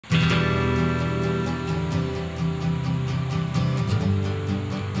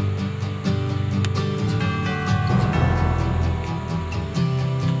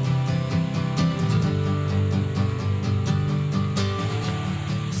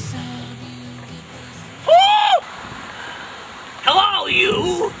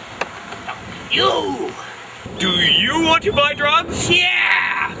You! Do you want to buy drugs?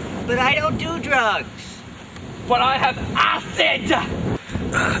 Yeah! But I don't do drugs. But I have acid!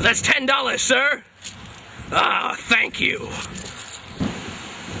 That's $10, sir. Ah, thank you.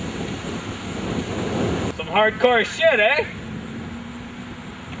 Some hardcore shit, eh?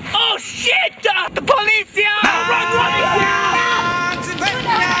 Oh shit! The police!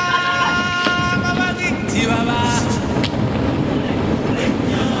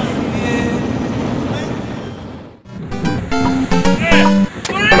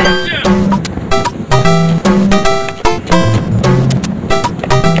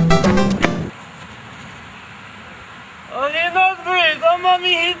 Oh, he's not breathing. Oh,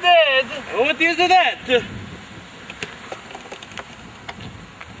 mommy, he's dead. What is that?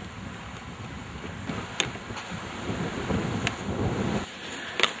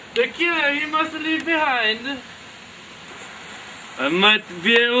 The killer he must leave behind. I might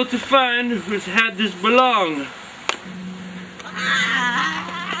be able to find whose hat this belongs.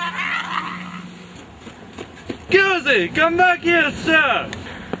 Guzzy, come back here, sir!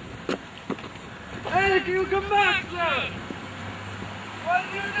 Hey, can you come back, sir? What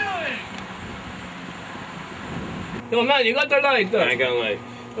are you doing? Yo, man, you got the light, though. I got light.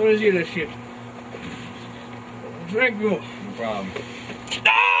 Let me see this shit. Thank you. No problem.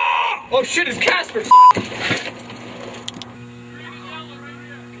 Ah! Oh shit, it's Casper!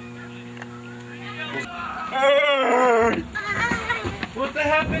 What the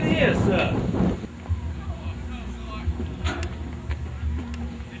happened here, sir?